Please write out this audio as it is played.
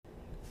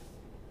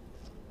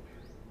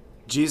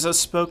Jesus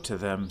spoke to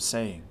them,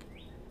 saying,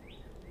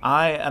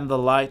 I am the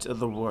light of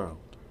the world.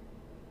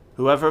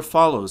 Whoever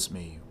follows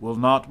me will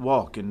not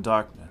walk in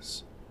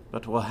darkness,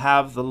 but will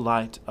have the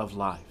light of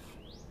life.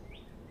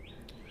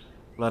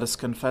 Let us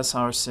confess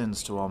our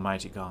sins to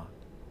Almighty God.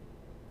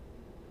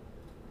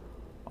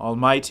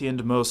 Almighty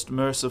and most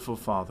merciful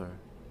Father,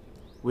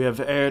 we have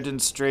erred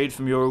and strayed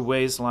from your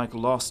ways like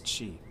lost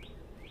sheep.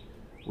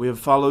 We have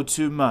followed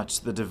too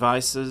much the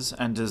devices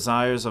and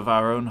desires of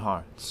our own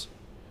hearts.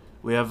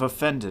 We have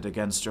offended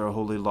against your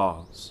holy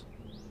laws.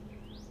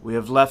 We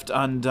have left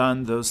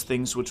undone those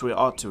things which we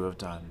ought to have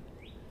done,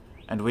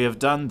 and we have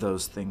done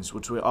those things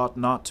which we ought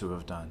not to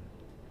have done.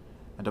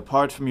 And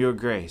apart from your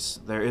grace,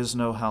 there is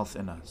no health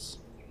in us.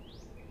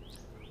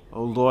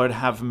 O Lord,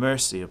 have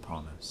mercy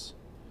upon us.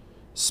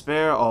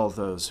 Spare all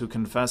those who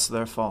confess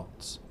their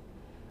faults.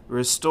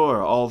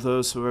 Restore all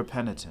those who are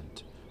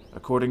penitent,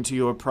 according to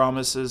your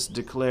promises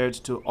declared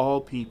to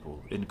all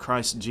people in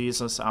Christ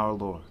Jesus our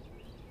Lord.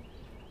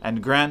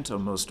 And grant, O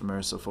most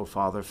merciful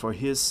Father, for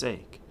his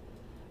sake,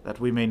 that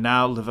we may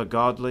now live a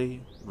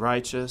godly,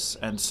 righteous,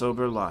 and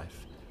sober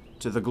life,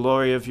 to the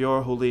glory of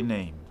your holy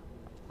name.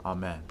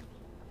 Amen.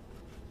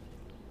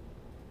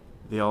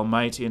 The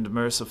Almighty and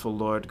merciful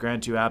Lord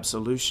grant you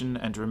absolution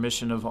and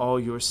remission of all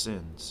your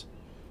sins,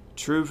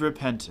 true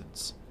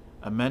repentance,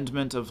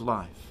 amendment of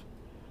life,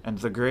 and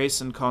the grace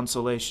and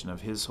consolation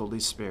of his Holy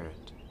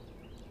Spirit.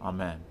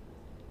 Amen.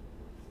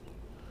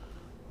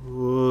 O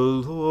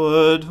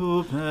Lord,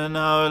 open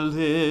our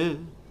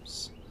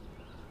lips,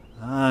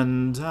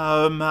 and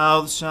our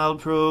mouth shall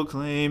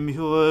proclaim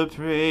your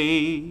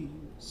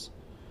praise.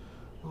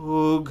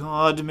 O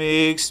God,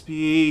 make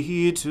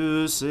speed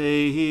to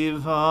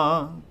save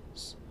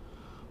us.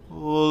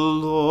 O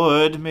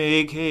Lord,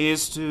 make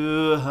haste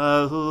to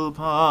help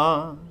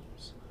us.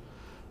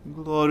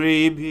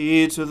 Glory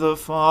be to the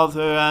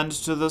Father, and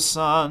to the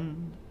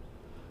Son,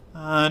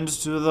 and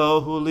to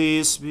the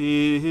Holy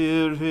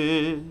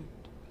Spirit,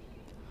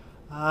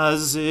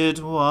 as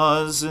it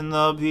was in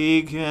the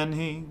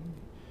beginning,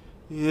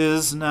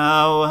 is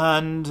now,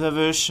 and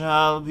ever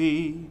shall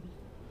be,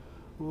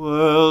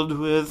 world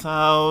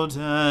without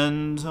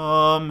end.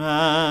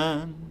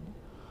 Amen.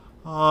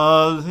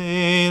 Alleluia.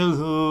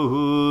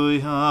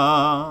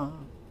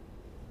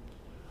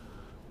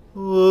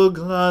 O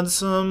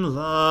gladsome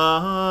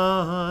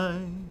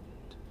light,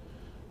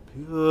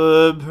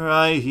 pure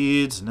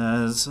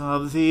brightness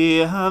of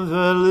the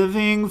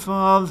ever-living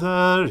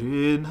Father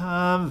in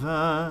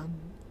heaven,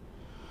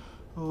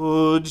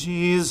 O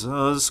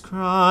Jesus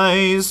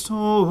Christ,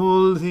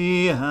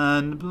 holy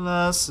and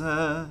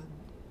blessed,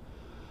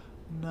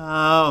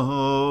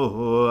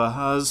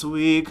 now as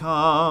we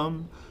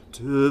come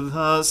to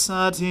the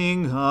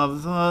setting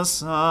of the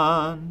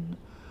sun,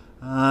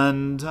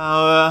 and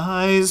our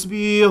eyes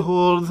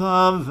behold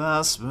the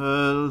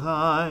vesper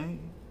light,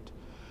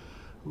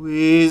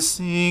 we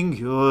sing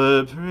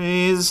your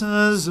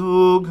praises,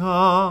 O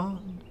God,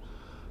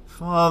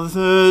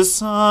 Father,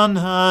 Son,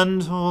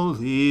 and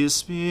Holy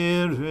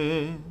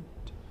Spirit.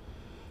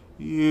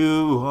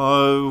 You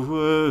are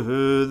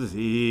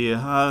worthy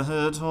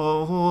at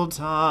all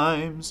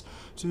times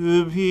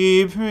to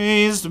be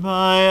praised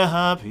by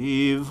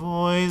happy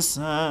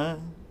voices,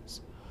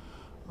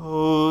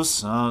 O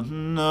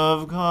Son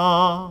of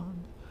God,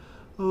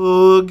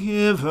 O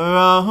Giver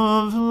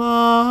of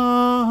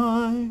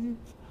life,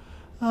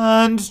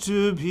 and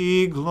to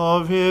be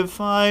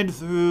glorified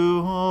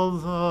through all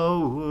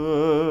the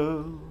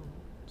world.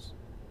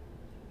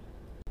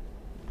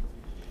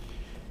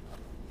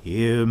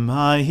 Hear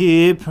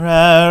my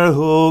prayer,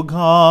 O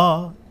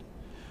God.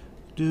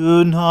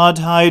 Do not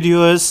hide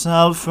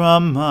yourself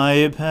from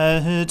my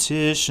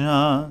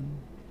petition.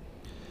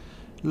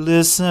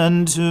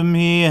 Listen to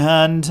me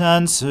and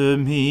answer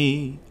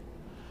me.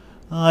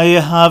 I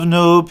have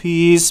no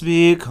peace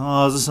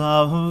because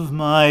of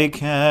my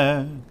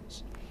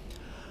cares.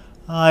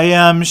 I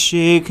am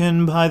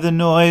shaken by the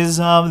noise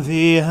of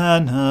the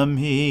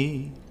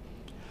enemy,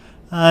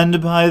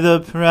 and by the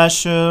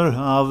pressure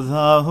of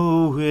the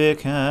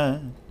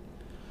wicked.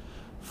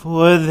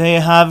 For they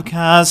have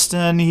cast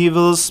an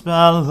evil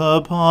spell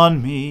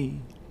upon me,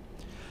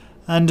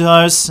 and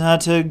are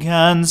set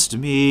against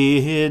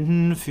me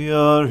in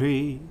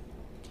fury.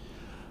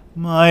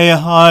 My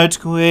heart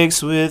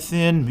quakes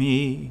within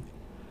me,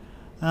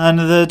 and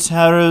the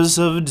terrors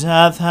of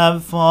death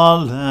have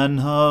fallen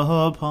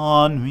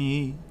upon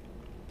me.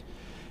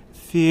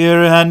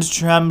 Fear and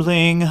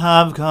trembling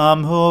have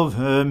come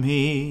over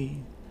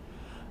me,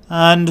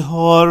 and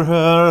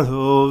horror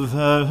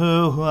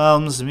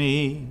overwhelms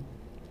me.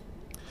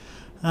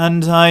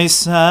 And I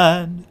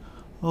said,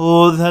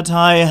 Oh, that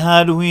I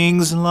had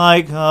wings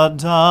like a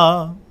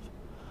dove!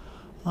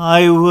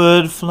 I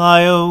would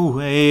fly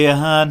away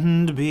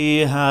and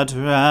be at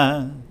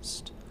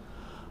rest.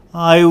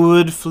 I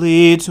would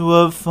flee to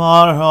a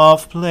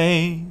far-off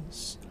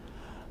place,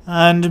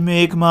 and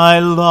make my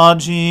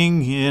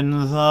lodging in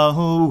the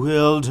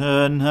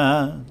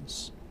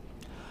wilderness.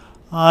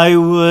 I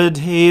would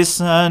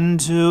hasten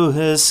to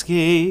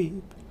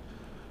escape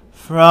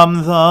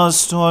from the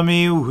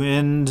stormy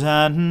wind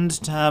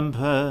and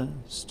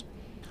tempest.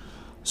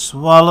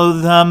 Swallow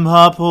them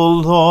up, O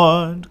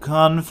Lord,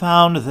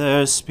 confound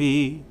their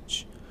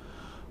speech.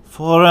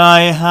 For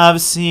I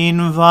have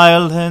seen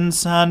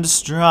violence and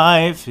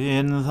strife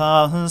in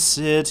the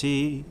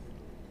city.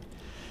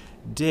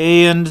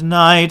 Day and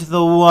night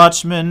the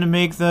watchmen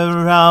make their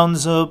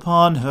rounds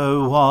upon her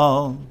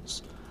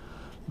walls,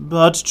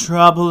 but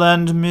trouble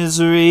and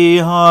misery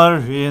are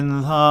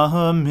in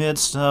the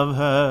midst of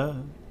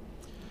her.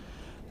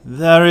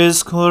 There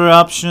is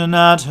corruption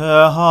at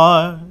her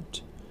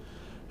heart.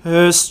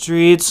 Her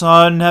streets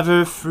are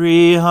never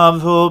free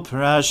of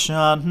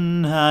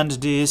oppression and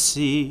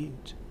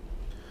deceit.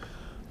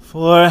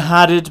 For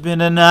had it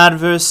been an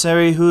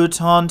adversary who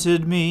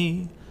taunted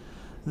me,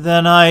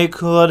 then I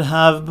could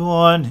have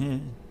borne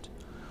it.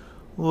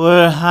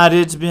 Or had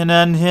it been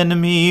an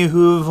enemy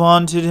who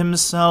vaunted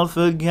himself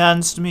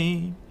against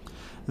me,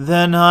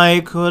 then I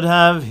could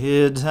have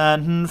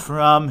hidden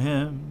from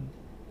him.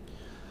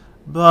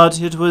 But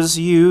it was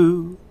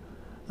you,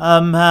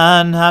 a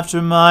man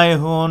after my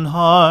own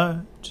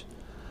heart,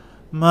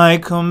 my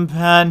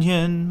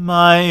companion,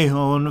 my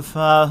own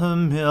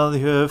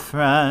familiar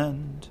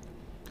friend.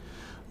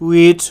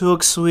 We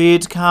took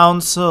sweet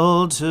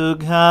counsel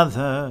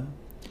together,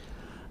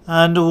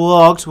 and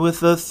walked with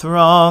the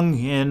throng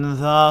in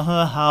the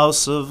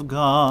house of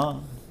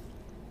God.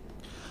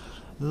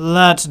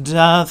 Let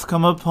death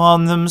come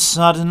upon them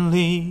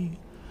suddenly.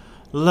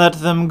 Let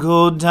them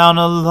go down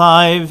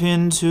alive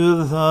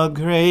into the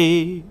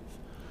grave.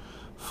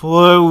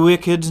 For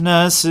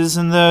wickedness is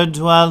in their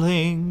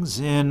dwellings,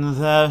 in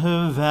their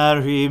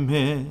very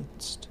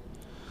midst.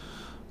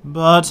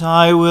 But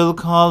I will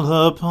call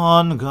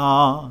upon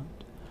God,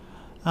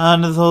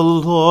 and the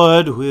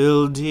Lord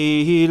will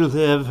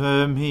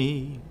deliver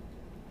me.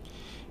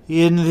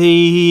 In the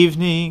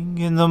evening,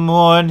 in the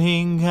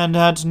morning, and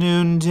at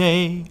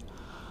noonday,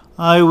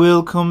 I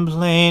will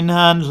complain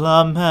and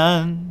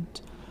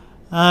lament,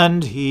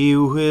 and he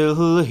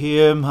will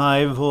hear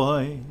my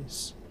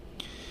voice.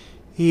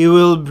 He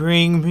will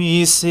bring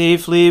me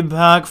safely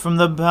back from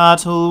the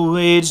battle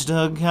waged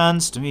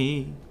against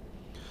me.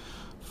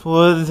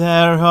 For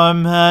there are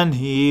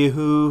many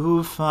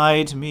who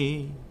fight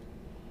me.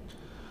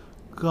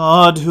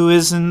 God, who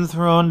is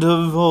enthroned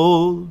of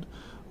old,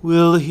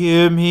 will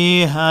hear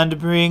me and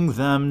bring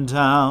them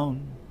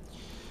down.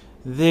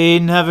 They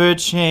never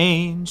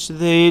change,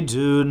 they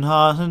do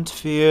not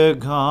fear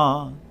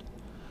God.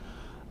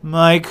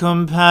 My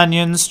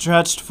companion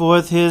stretched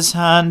forth his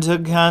hand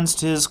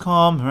against his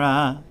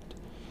comrade.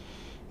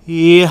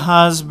 He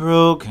has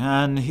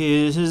broken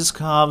his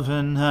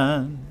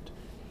covenant.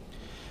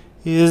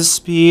 His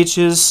speech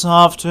is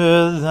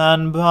softer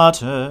than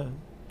butter,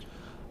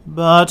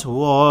 but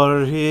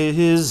war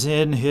is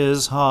in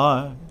his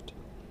heart.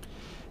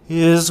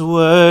 His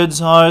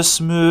words are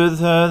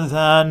smoother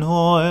than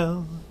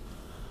oil,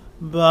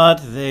 but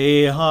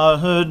they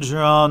are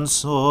drawn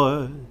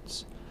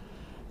swords.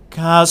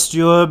 Cast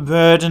your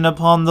burden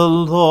upon the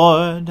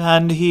Lord,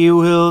 and he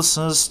will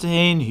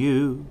sustain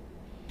you.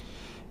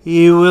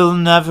 He will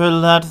never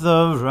let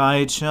the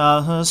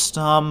righteous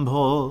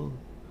stumble.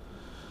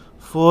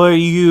 For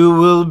you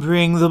will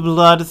bring the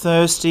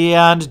bloodthirsty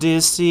and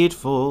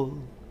deceitful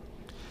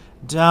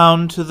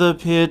down to the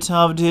pit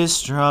of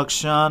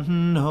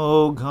destruction,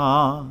 O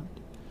God.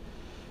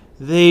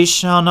 They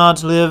shall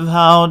not live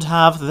out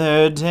half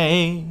their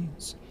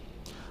days,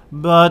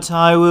 but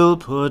I will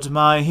put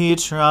my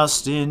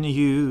trust in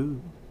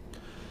you.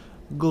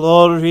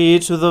 Glory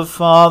to the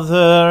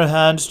Father,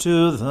 and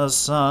to the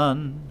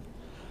Son,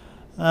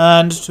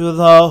 and to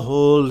the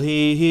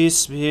Holy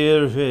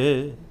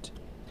Spirit,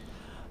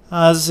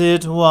 as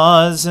it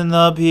was in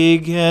the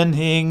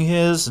beginning,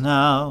 is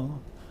now,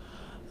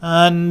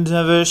 and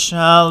ever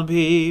shall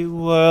be,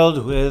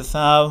 world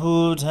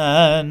without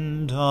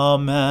end.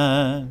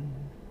 Amen.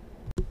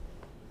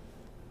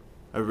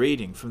 A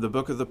reading from the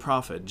book of the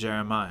prophet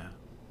Jeremiah.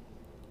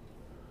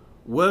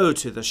 Woe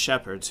to the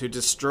shepherds who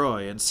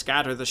destroy and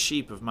scatter the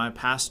sheep of my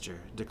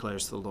pasture,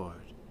 declares the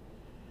Lord.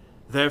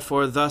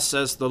 Therefore thus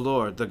says the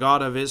Lord, the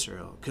God of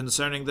Israel,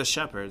 concerning the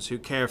shepherds who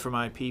care for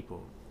my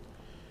people.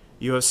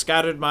 You have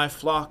scattered my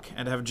flock,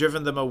 and have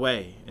driven them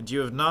away, and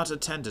you have not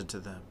attended to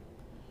them.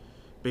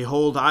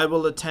 Behold, I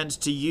will attend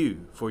to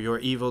you for your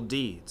evil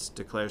deeds,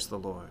 declares the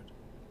Lord.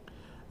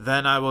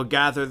 Then I will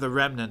gather the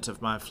remnant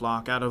of my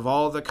flock out of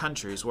all the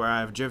countries where I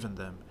have driven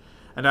them,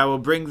 and I will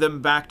bring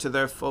them back to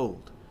their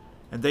fold,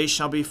 and they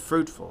shall be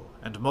fruitful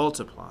and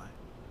multiply.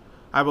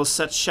 I will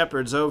set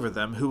shepherds over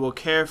them who will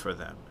care for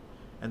them,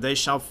 and they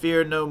shall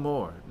fear no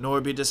more,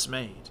 nor be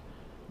dismayed,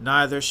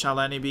 neither shall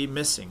any be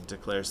missing,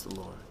 declares the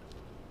Lord.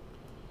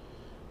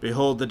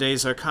 Behold, the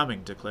days are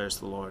coming, declares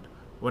the Lord,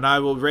 when I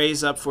will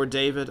raise up for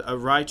David a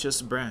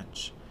righteous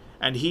branch,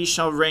 and he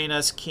shall reign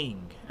as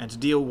king, and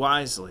deal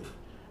wisely,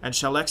 and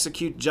shall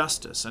execute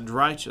justice and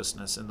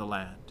righteousness in the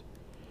land.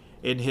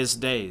 In his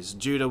days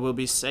Judah will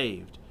be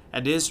saved,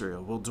 and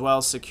Israel will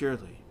dwell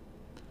securely.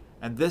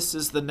 And this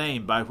is the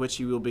name by which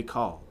he will be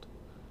called: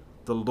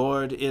 The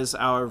Lord is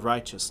our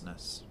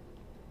righteousness.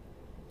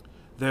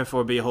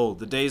 Therefore, behold,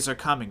 the days are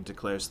coming,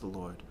 declares the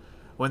Lord,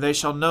 when they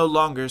shall no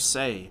longer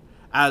say,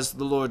 As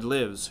the Lord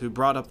lives, who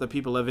brought up the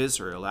people of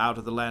Israel out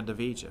of the land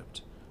of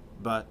Egypt,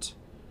 but,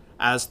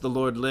 As the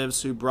Lord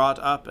lives, who brought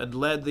up and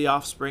led the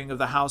offspring of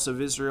the house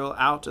of Israel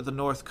out of the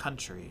north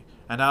country,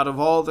 and out of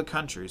all the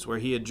countries where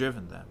he had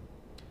driven them.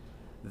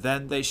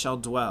 Then they shall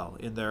dwell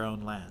in their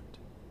own land.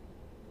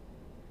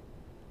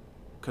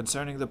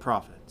 Concerning the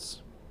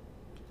prophets.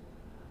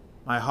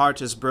 My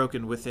heart is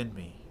broken within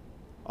me,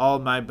 all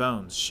my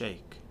bones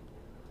shake.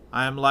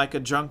 I am like a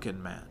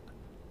drunken man,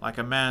 like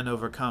a man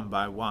overcome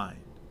by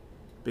wine,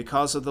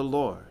 because of the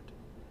Lord,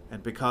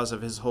 and because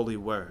of his holy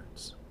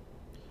words.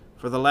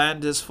 For the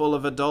land is full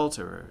of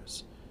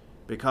adulterers,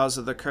 because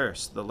of the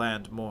curse the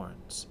land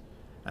mourns,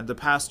 and the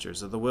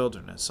pastures of the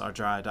wilderness are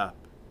dried up.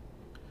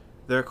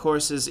 Their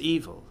course is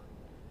evil,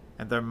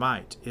 and their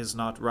might is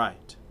not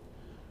right.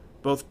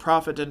 Both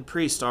prophet and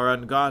priest are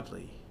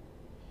ungodly.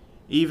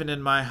 Even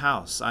in my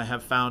house I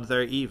have found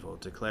their evil,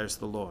 declares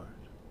the Lord.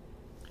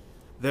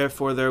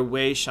 Therefore their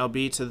way shall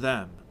be to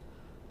them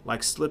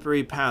like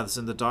slippery paths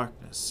in the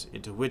darkness,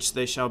 into which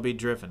they shall be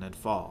driven and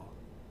fall.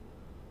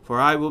 For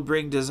I will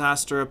bring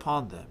disaster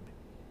upon them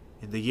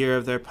in the year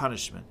of their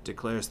punishment,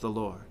 declares the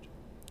Lord.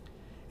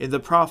 In the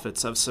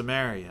prophets of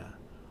Samaria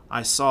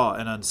I saw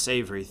an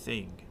unsavory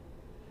thing.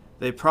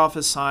 They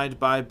prophesied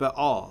by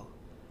Baal,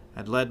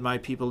 and led my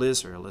people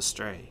Israel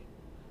astray.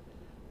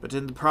 But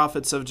in the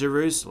prophets of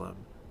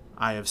Jerusalem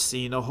I have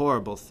seen a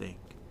horrible thing.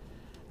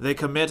 They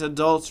commit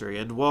adultery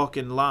and walk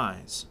in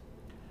lies.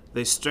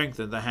 They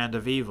strengthen the hand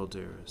of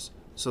evildoers,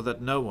 so that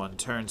no one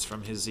turns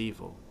from his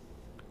evil.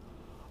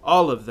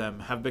 All of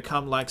them have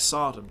become like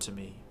Sodom to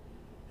me,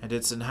 and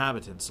its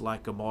inhabitants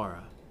like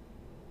Gomorrah.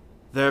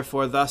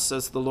 Therefore thus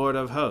says the Lord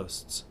of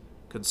hosts,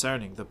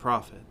 concerning the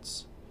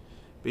prophets,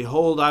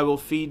 Behold, I will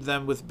feed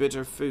them with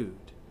bitter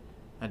food,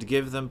 and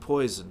give them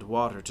poisoned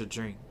water to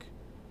drink.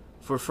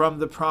 For from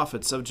the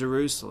prophets of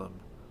Jerusalem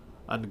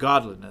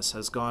ungodliness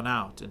has gone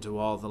out into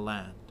all the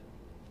land.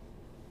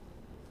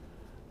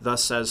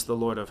 Thus says the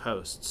Lord of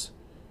hosts,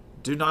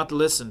 Do not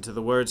listen to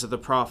the words of the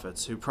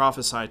prophets who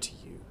prophesy to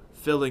you,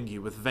 filling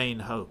you with vain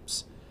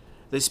hopes.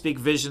 They speak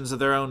visions of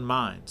their own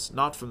minds,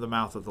 not from the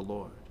mouth of the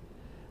Lord.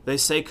 They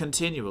say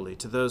continually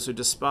to those who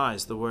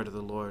despise the word of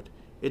the Lord,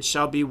 It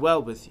shall be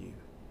well with you.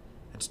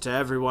 And to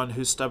everyone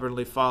who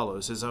stubbornly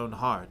follows his own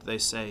heart, they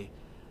say,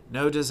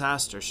 No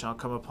disaster shall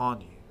come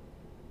upon you.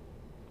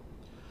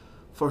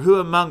 For who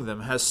among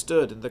them has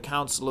stood in the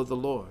counsel of the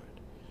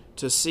Lord,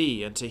 to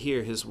see and to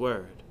hear his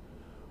word?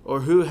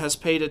 Or who has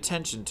paid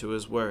attention to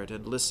his word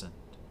and listened?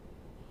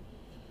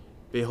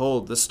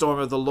 Behold, the storm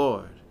of the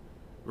Lord,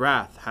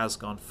 wrath has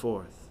gone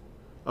forth,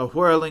 a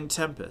whirling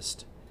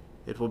tempest,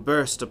 it will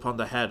burst upon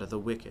the head of the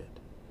wicked.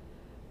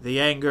 The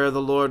anger of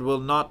the Lord will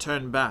not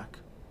turn back,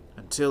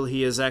 until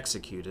he has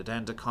executed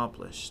and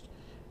accomplished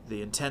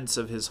the intents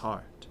of his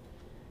heart.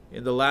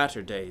 In the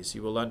latter days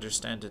you will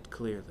understand it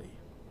clearly.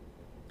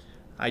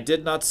 I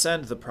did not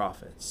send the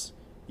prophets,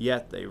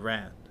 yet they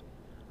ran.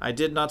 I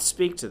did not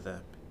speak to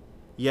them,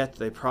 yet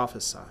they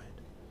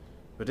prophesied.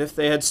 But if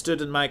they had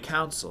stood in my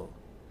counsel,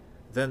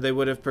 then they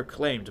would have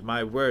proclaimed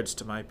my words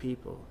to my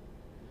people,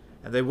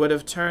 and they would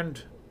have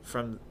turned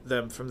from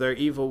their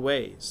evil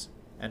ways,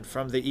 and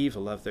from the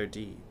evil of their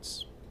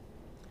deeds.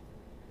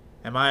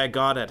 Am I a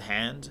God at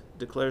hand,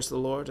 declares the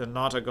Lord, and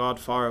not a God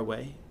far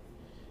away?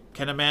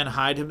 Can a man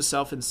hide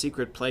himself in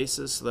secret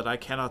places so that I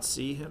cannot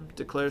see him,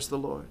 declares the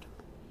Lord?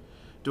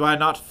 Do I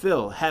not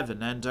fill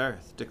heaven and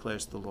earth,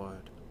 declares the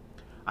Lord?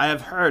 I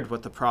have heard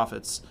what the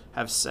prophets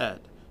have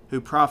said,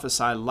 who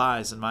prophesy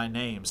lies in my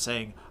name,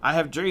 saying, I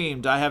have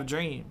dreamed, I have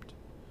dreamed.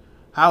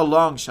 How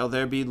long shall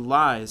there be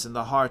lies in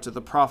the heart of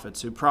the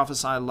prophets who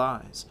prophesy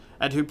lies,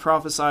 and who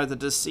prophesy the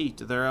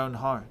deceit of their own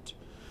heart,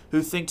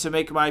 who think to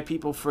make my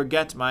people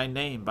forget my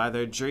name by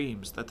their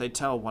dreams that they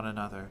tell one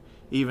another,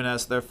 even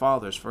as their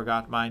fathers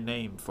forgot my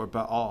name for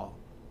Baal?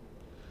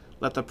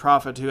 Let the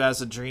prophet who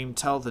has a dream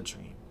tell the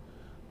dream,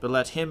 but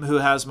let him who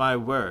has my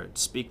word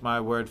speak my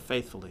word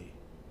faithfully.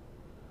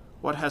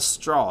 What has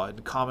straw in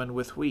common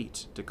with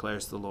wheat,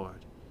 declares the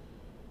Lord?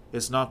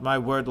 Is not my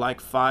word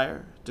like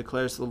fire,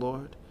 declares the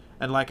Lord,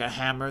 and like a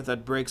hammer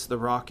that breaks the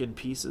rock in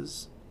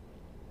pieces?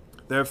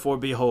 Therefore,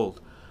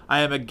 behold, I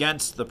am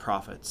against the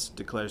prophets,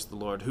 declares the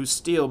Lord, who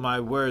steal my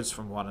words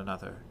from one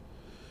another.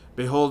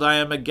 Behold, I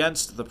am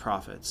against the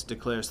prophets,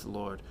 declares the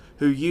Lord,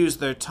 who use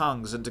their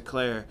tongues and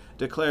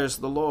declares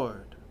the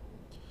Lord.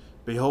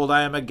 Behold,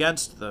 I am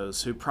against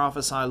those who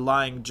prophesy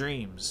lying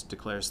dreams,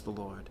 declares the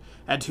Lord,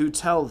 and who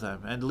tell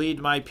them and lead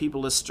my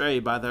people astray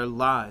by their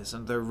lies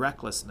and their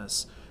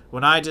recklessness,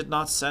 when I did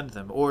not send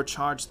them or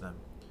charge them.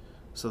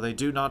 So they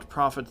do not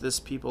profit this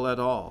people at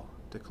all,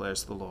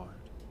 declares the Lord.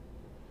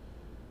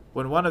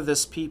 When one of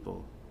this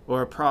people,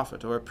 or a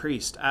prophet or a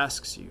priest,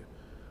 asks you,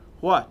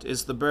 What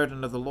is the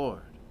burden of the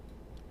Lord?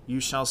 You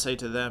shall say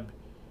to them,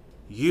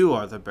 You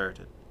are the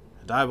burden,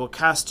 and I will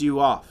cast you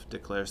off,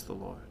 declares the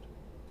Lord.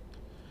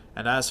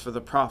 And as for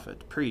the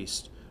prophet,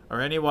 priest,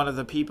 or any one of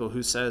the people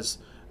who says,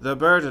 the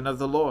burden of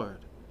the Lord.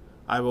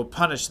 I will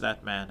punish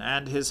that man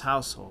and his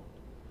household.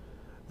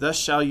 Thus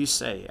shall you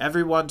say,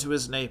 every one to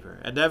his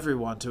neighbor, and every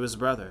one to his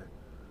brother,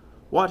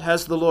 What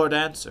has the Lord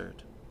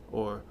answered?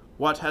 Or,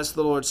 What has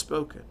the Lord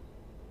spoken?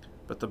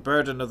 But the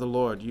burden of the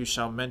Lord you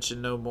shall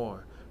mention no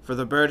more, for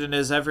the burden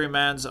is every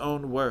man's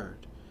own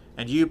word.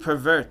 And you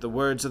pervert the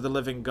words of the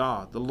living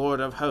God, the Lord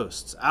of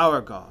hosts,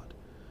 our God.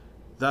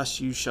 Thus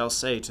you shall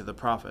say to the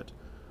prophet,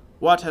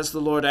 What has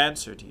the Lord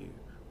answered you?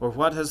 Or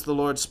what has the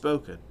Lord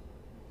spoken?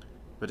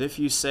 But if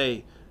you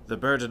say, The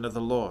burden of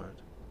the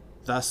Lord,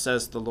 thus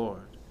says the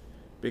Lord,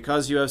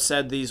 because you have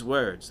said these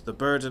words, the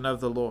burden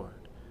of the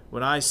Lord,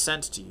 when I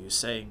sent to you,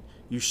 saying,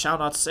 You shall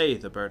not say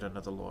the burden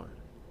of the Lord.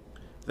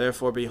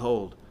 Therefore,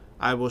 behold,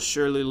 I will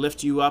surely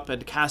lift you up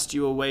and cast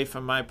you away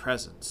from my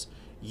presence,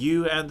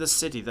 you and the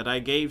city that I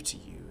gave to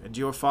you and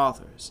your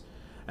fathers,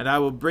 and I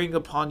will bring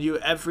upon you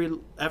every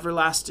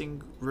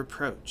everlasting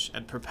reproach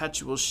and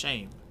perpetual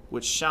shame,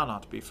 which shall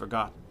not be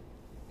forgotten.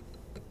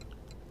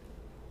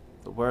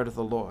 The word of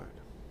the Lord.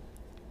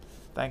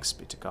 Thanks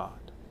be to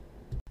God.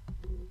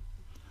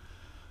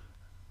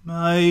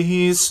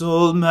 My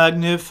soul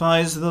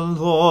magnifies the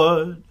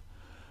Lord.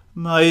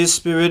 My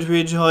spirit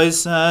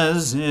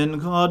rejoices in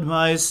God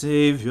my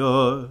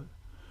Saviour.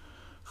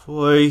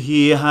 For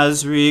he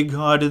has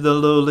regarded the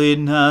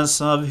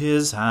lowliness of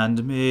his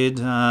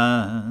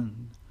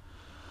handmaiden.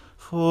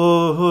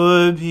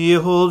 For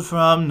behold,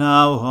 from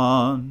now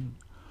on,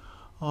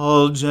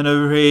 all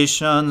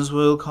generations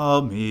will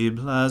call me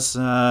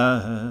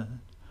blessed.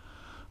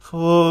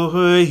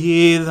 For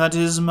he that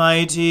is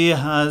mighty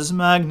has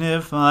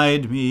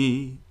magnified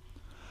me,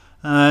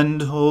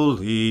 and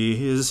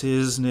holy is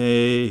his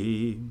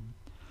name.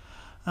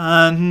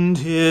 And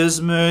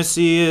his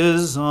mercy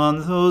is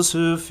on those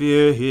who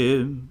fear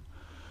him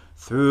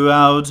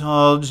throughout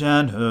all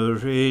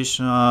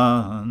generations.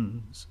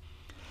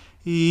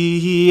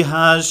 He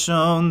has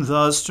shown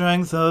the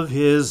strength of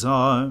his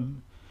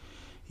arm.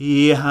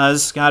 He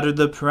has scattered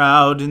the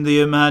proud in the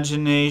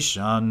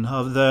imagination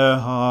of their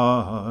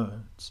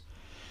hearts.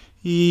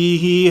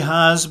 He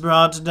has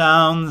brought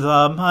down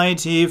the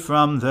mighty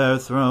from their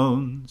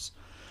thrones,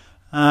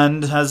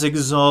 and has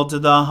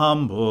exalted the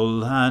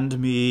humble and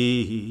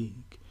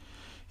meek.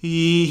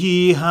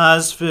 He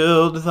has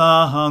filled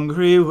the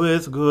hungry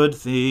with good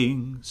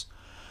things,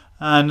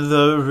 and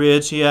the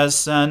rich he has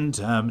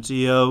sent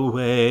empty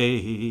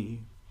away.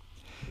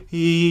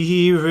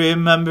 He,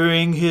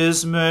 remembering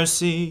his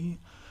mercy,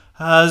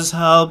 has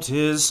helped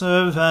his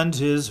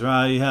servant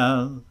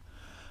Israel,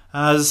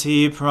 as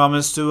he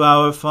promised to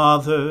our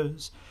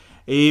fathers,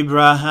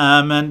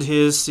 Abraham and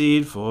his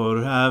seed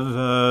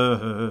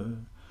forever.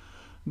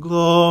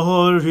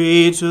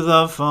 Glory to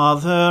the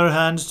Father,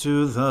 and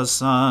to the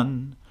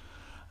Son,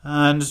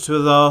 and to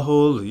the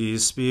Holy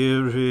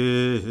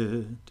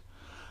Spirit,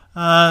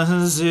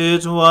 as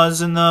it was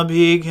in the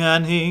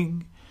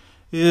beginning,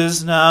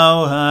 is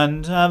now,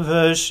 and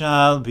ever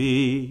shall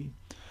be,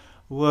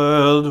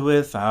 world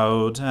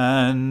without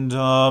end.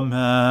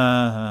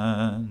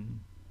 Amen.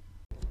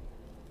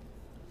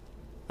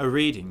 A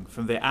reading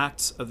from the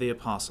Acts of the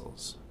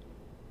Apostles.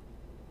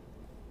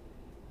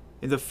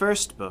 In the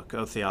first book,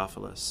 O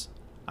Theophilus,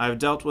 I have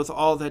dealt with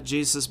all that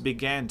Jesus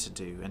began to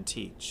do and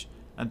teach,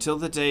 until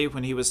the day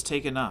when he was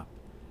taken up,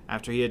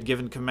 after he had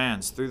given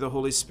commands through the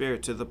Holy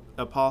Spirit to the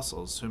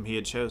apostles whom he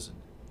had chosen.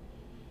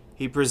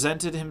 He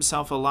presented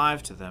himself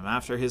alive to them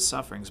after his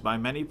sufferings by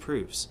many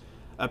proofs,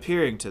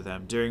 appearing to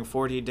them during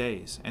 40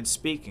 days, and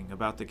speaking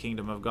about the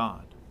kingdom of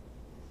God.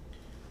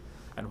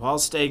 And while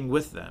staying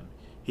with them,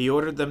 he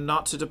ordered them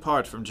not to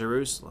depart from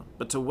Jerusalem,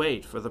 but to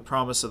wait for the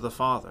promise of the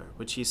Father,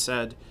 which he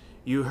said,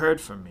 You heard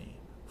from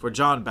me, for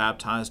John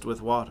baptized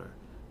with water,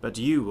 but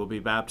you will be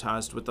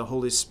baptized with the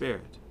Holy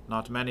Spirit,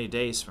 not many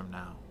days from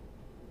now.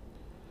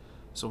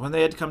 So when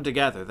they had come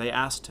together, they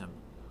asked him,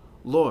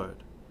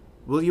 Lord,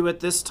 will you at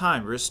this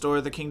time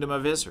restore the kingdom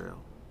of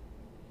Israel?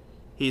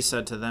 He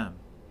said to them,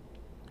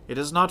 It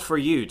is not for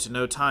you to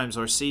know times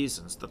or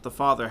seasons that the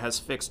Father has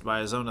fixed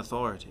by his own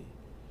authority.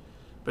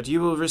 But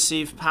you will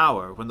receive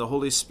power when the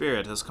Holy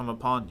Spirit has come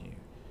upon you,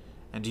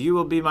 and you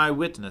will be my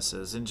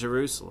witnesses in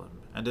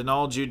Jerusalem, and in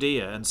all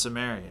Judea and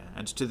Samaria,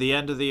 and to the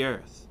end of the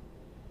earth.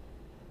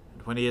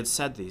 And when he had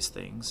said these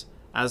things,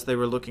 as they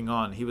were looking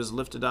on, he was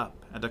lifted up,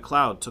 and a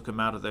cloud took him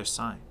out of their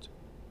sight.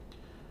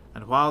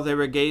 And while they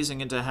were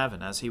gazing into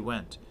heaven as he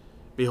went,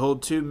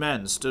 behold, 2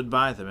 men stood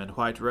by them in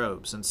white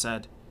robes, and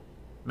said,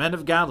 Men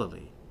of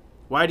Galilee,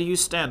 why do you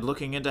stand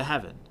looking into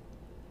heaven?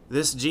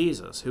 This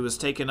Jesus, who was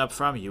taken up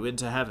from you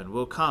into heaven,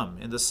 will come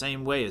in the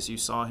same way as you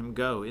saw him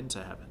go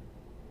into heaven.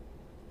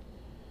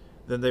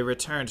 Then they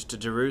returned to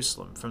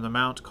Jerusalem from the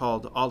mount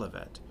called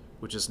Olivet,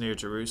 which is near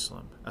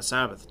Jerusalem, a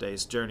Sabbath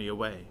day's journey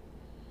away.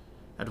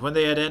 And when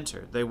they had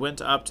entered, they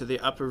went up to the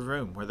upper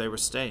room where they were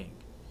staying,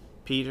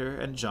 Peter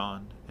and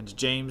John, and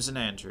James and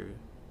Andrew,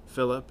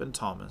 Philip and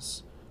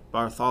Thomas,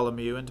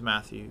 Bartholomew and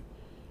Matthew,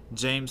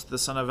 James the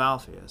son of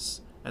Alphaeus,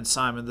 and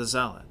Simon the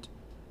Zealot,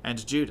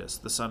 and Judas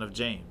the son of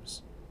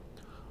James.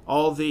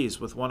 All these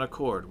with one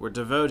accord were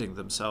devoting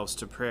themselves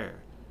to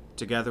prayer,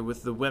 together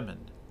with the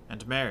women,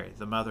 and Mary,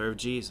 the mother of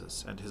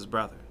Jesus, and his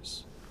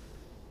brothers.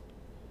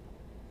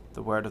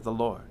 The word of the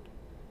Lord.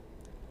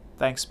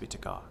 Thanks be to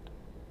God.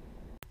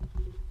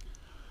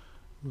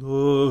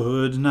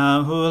 Lord, now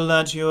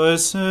let your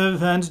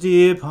servant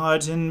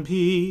depart in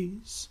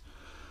peace,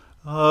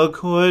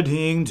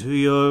 according to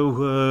your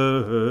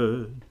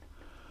word.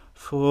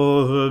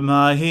 For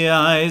my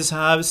eyes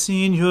have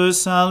seen your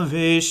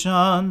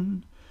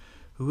salvation,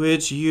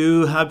 which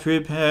you have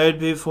prepared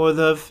before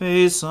the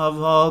face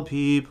of all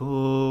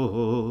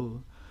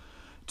people,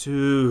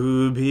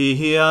 to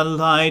be a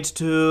light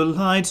to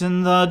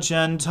lighten the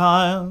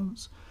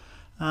Gentiles,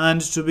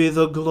 and to be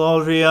the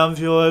glory of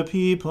your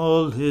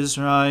people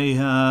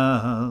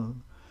Israel.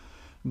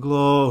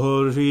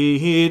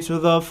 Glory to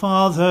the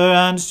Father,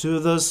 and to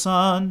the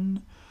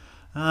Son,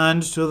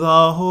 and to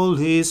the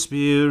Holy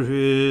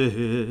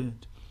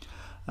Spirit,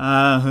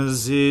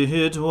 as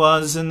it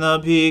was in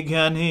the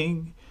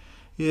beginning,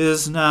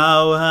 is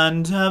now,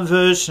 and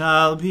ever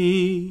shall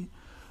be,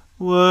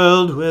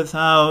 world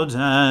without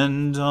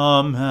end.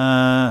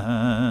 Amen.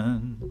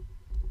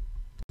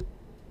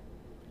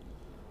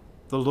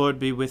 The Lord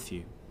be with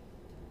you.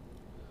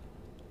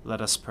 Let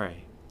us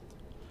pray.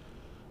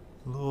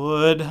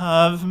 Lord,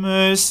 have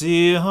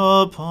mercy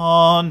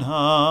upon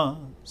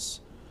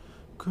us.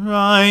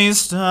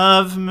 Christ,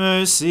 have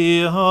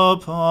mercy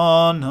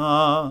upon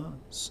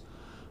us.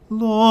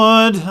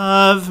 Lord,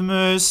 have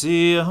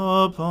mercy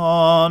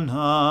upon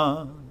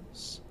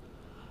us.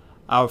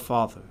 Our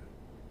Father,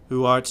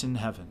 who art in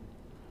heaven,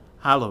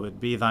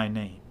 hallowed be thy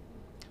name.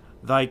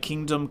 Thy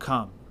kingdom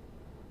come,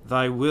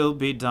 thy will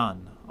be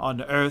done,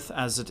 on earth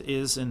as it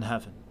is in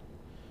heaven.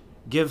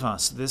 Give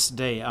us this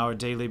day our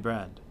daily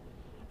bread,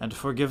 and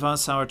forgive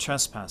us our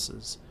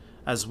trespasses,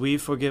 as we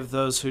forgive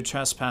those who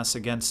trespass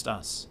against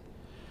us.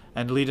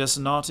 And lead us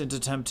not into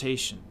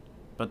temptation,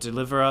 but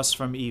deliver us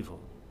from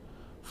evil.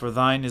 For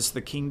thine is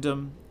the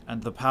kingdom,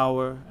 and the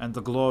power, and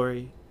the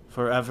glory,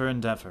 forever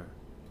and ever.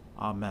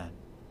 Amen.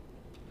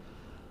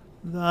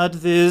 That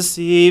this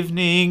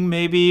evening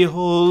may be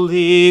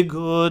holy,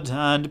 good,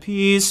 and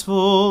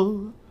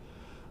peaceful,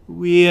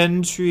 we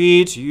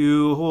entreat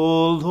you,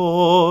 O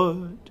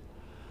Lord,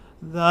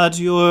 that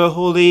your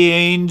holy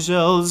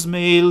angels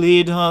may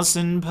lead us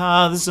in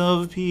paths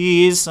of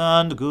peace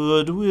and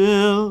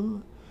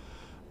goodwill.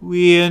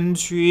 We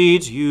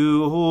entreat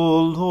you,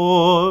 O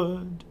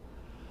Lord,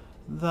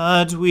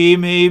 that we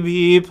may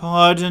be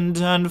pardoned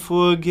and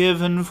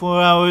forgiven for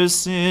our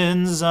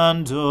sins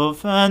and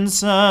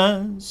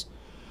offenses.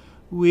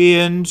 We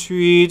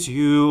entreat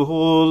you,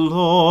 O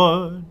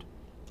Lord,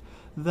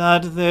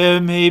 that there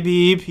may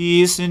be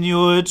peace in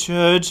your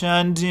church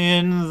and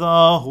in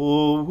the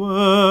whole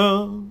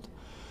world.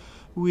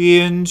 We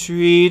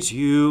entreat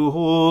you,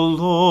 O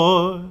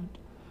Lord,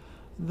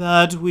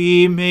 that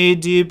we may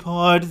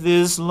depart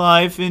this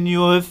life in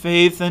your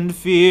faith and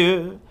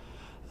fear,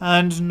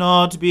 and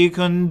not be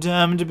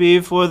condemned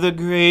before the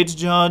great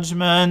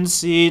judgment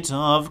seat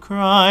of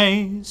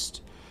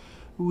Christ.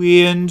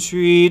 We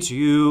entreat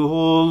you,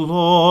 O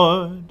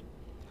Lord,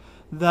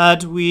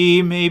 that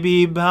we may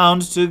be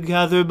bound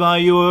together by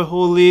your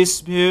Holy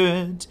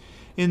Spirit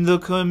in the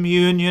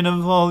communion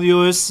of all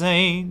your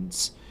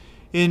saints,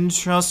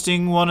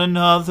 entrusting one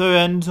another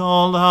and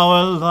all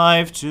our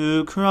life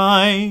to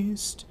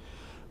Christ.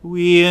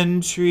 We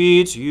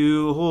entreat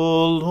you,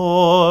 O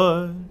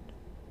Lord.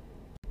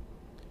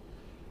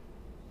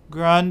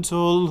 Grant,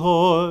 O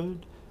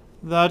Lord,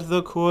 that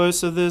the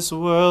course of this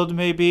world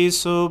may be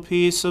so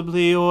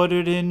peaceably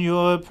ordered in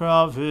your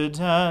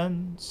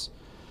providence,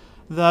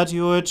 that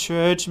your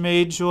church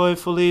may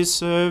joyfully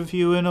serve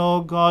you in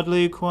all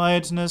godly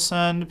quietness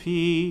and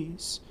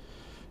peace,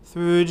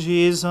 through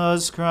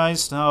Jesus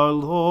Christ our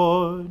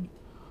Lord.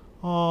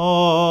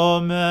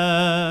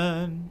 Amen.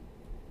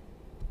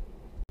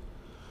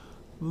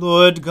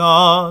 Lord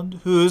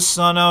God, whose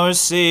Son, our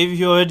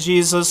Saviour,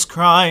 Jesus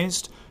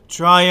Christ,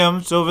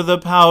 triumphed over the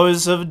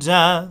powers of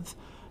death,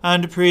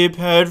 and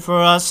prepared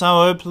for us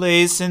our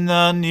place in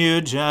the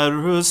New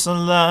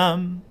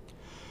Jerusalem,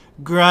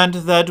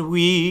 grant that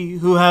we,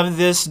 who have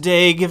this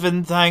day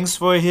given thanks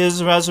for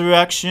his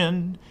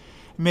resurrection,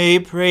 may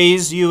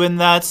praise you in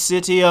that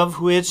city of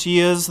which he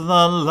is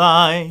the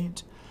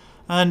light,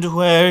 and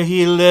where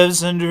he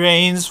lives and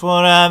reigns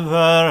forever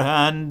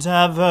and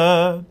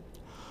ever.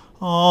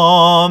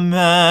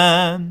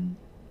 Amen.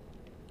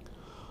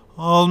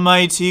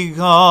 Almighty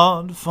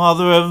God,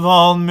 Father of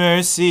all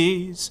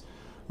mercies,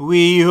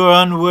 we, your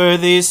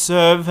unworthy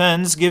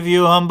servants, give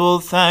you humble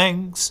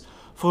thanks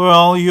for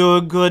all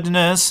your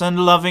goodness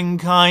and loving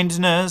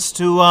kindness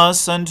to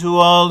us and to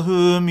all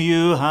whom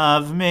you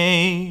have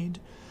made.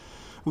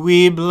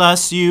 We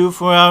bless you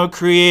for our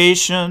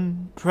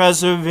creation,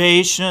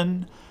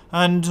 preservation,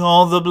 and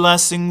all the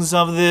blessings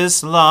of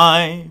this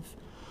life,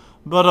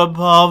 but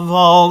above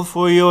all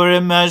for your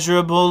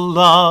immeasurable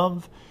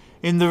love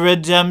in the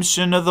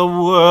redemption of the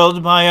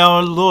world by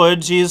our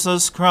Lord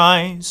Jesus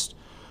Christ,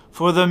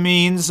 for the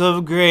means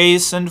of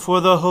grace and for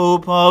the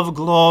hope of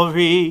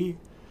glory.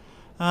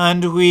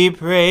 And we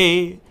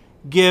pray,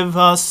 Give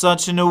us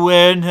such an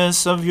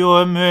awareness of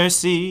your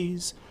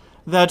mercies,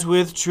 that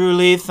with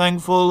truly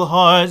thankful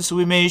hearts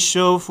we may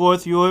show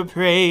forth your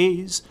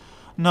praise,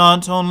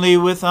 not only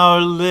with our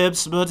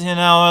lips but in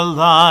our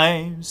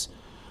lives,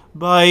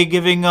 by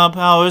giving up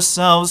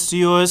ourselves to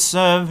your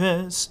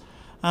service,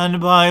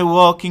 and by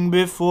walking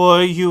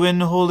before you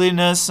in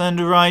holiness and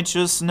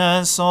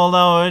righteousness all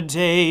our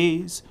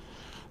days.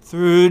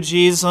 Through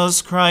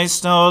Jesus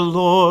Christ our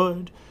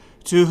Lord,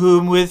 to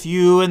whom with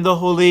you and the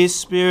Holy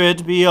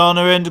Spirit be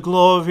honor and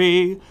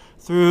glory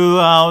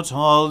throughout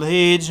all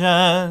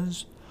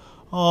ages.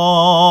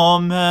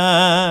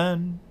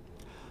 Amen.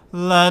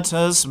 Let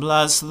us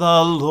bless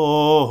the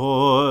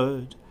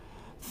Lord.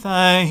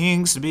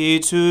 Thanks be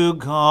to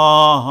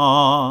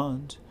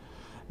God.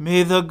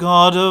 May the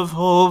God of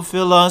hope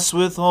fill us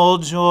with all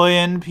joy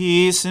and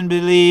peace in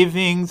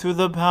believing through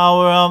the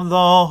power of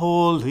the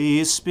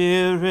Holy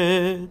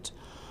Spirit.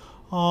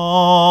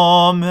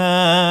 Amen.